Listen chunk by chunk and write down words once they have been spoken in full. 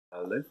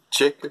Hello,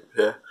 Jacob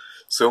here.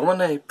 So I'm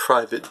on a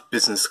private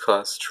business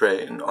class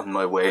train on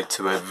my way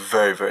to a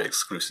very, very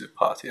exclusive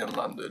party in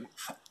London.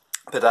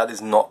 But that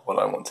is not what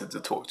I wanted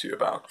to talk to you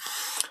about.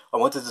 I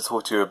wanted to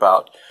talk to you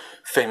about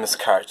famous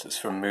characters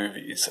from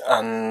movies,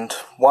 and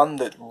one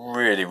that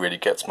really, really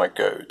gets my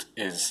goat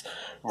is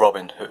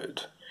Robin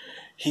Hood.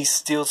 He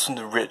steals from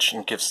the rich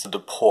and gives to the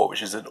poor,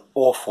 which is an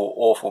awful,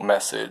 awful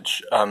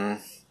message.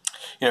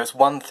 It's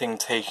one thing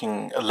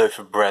taking a loaf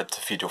of bread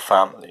to feed your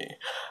family,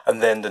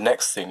 and then the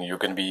next thing you're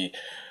going to be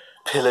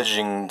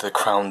pillaging the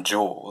crown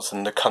jewels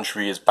and the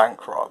country is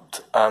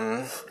bankrupt.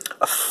 A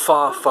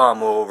far, far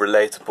more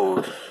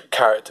relatable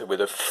character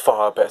with a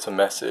far better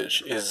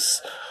message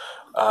is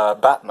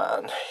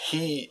Batman.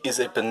 He is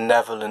a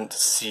benevolent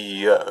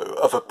CEO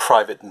of a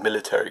private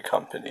military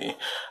company,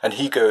 and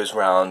he goes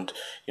around,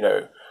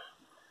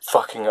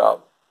 fucking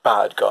up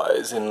bad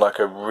guys in like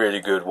a really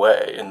good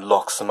way and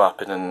locks them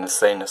up in an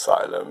insane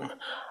asylum.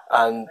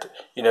 And,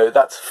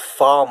 that's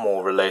far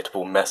more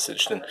relatable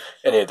message than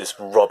any of this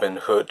Robin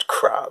Hood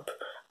crap.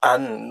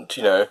 And,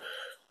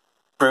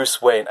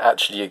 Bruce Wayne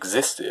actually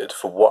existed,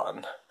 for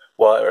one,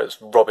 whereas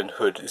Robin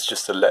Hood is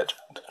just a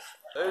legend.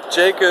 Hello,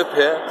 Jacob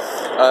here.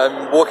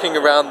 I'm walking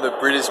around the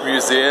British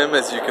Museum,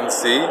 as you can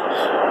see.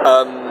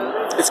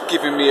 It's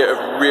giving me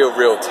a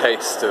real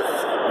taste of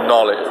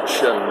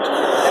knowledge,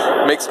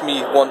 and makes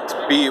me want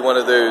to be one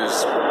of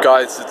those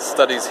guys that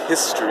studies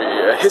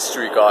history, a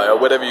history guy, or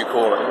whatever you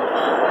call him.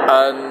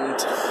 And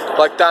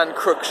like Dan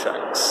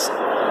Crookshanks,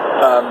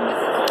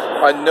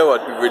 I know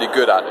I'd be really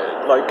good at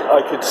it. Like,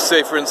 I could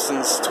say, for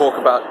instance, talk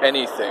about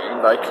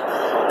anything. Like,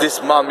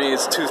 this mummy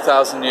is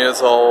 2,000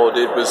 years old,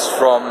 it was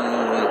from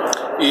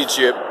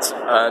Egypt,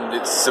 and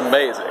it's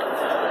amazing.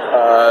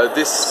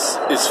 This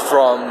is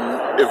from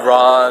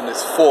Iran,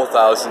 it's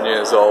 4,000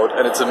 years old,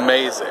 and it's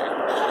amazing.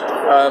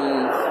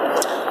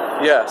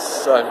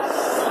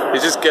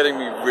 It's just getting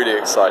me really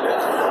excited.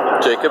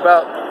 Jacob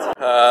out.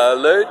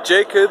 Hello,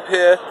 Jacob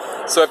here.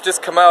 So I've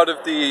just come out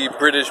of the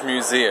British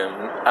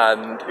Museum,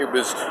 and it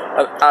was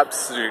an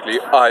absolutely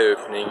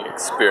eye-opening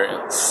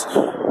experience.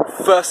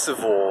 First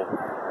of all,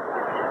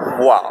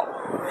 wow.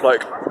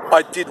 Like,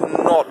 I did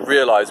not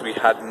realize we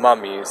had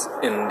mummies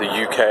in the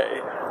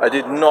UK. I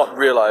did not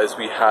realize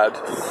we had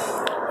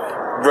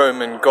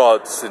Roman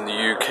gods in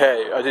the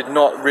UK. I did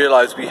not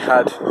realize we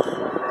had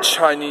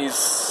Chinese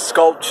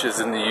sculptures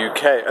in the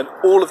UK, and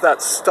all of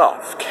that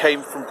stuff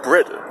came from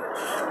Britain,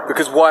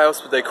 because why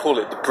else would they call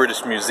it the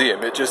British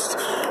Museum? It just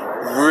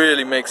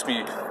really makes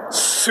me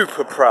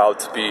super proud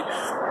to be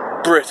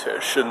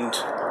British, and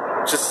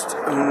just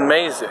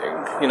amazing,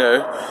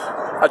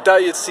 I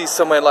doubt you'd see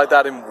somewhere like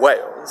that in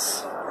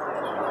Wales.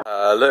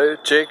 Hello,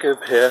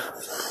 Jacob here.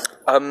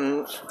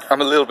 I'm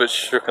a little bit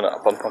shooken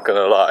up, I'm not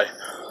gonna lie.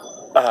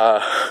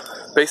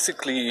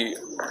 Basically,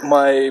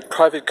 my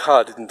private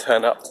car didn't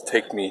turn up to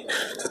take me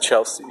to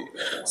Chelsea,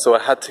 so I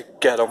had to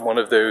get on one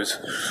of those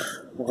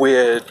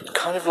weird,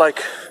 kind of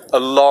like a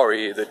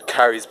lorry that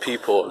carries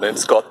people and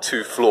it's got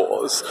 2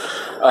 floors.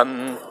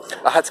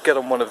 I had to get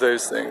on one of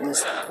those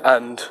things,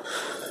 and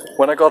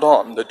when I got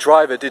on, the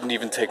driver didn't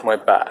even take my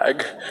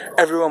bag.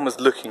 Everyone was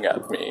looking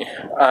at me,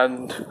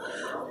 and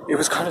it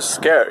was kind of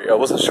scary. I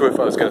wasn't sure if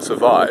I was going to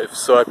survive,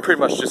 so I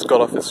pretty much just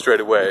got off it straight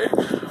away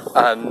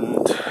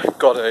and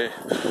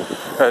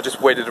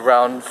just waited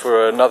around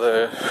for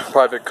another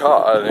private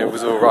car, and it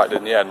was alright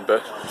in the end,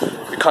 but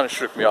it kind of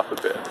shook me up a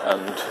bit,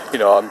 and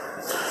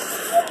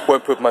I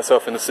won't put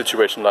myself in a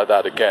situation like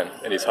that again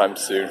anytime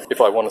soon if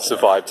I want to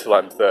survive till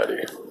I'm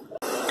 30.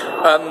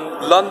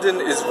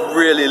 London is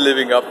really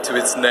living up to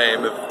its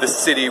name of the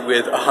city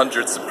with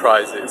 100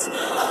 surprises.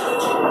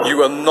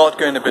 You are not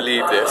going to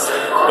believe this,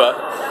 but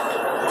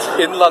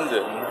in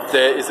London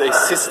there is a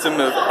system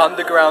of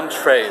underground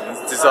trains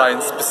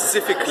designed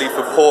specifically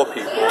for poor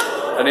people,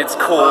 and it's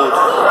called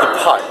the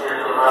Pipe.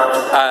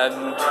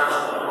 And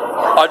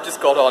I've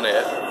just got on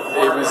it.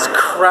 It was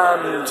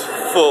crammed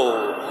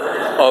full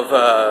of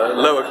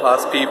lower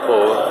class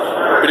people,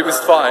 but it was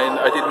fine.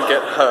 I didn't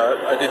get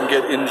hurt, I didn't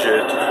get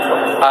injured.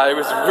 It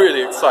was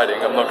really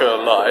exciting, I'm not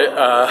gonna lie.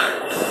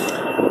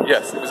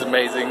 Yes, it was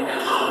amazing.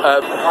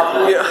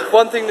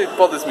 One thing that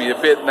bothers me a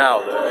bit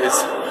now though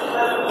is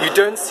you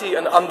don't see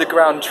an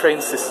underground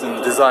train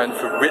system designed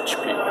for rich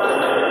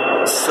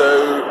people.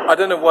 So I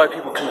don't know why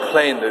people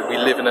complain that we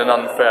live in an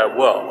unfair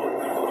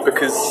world,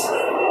 because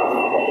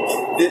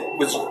it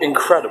was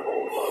incredible.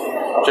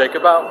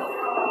 Jacob out.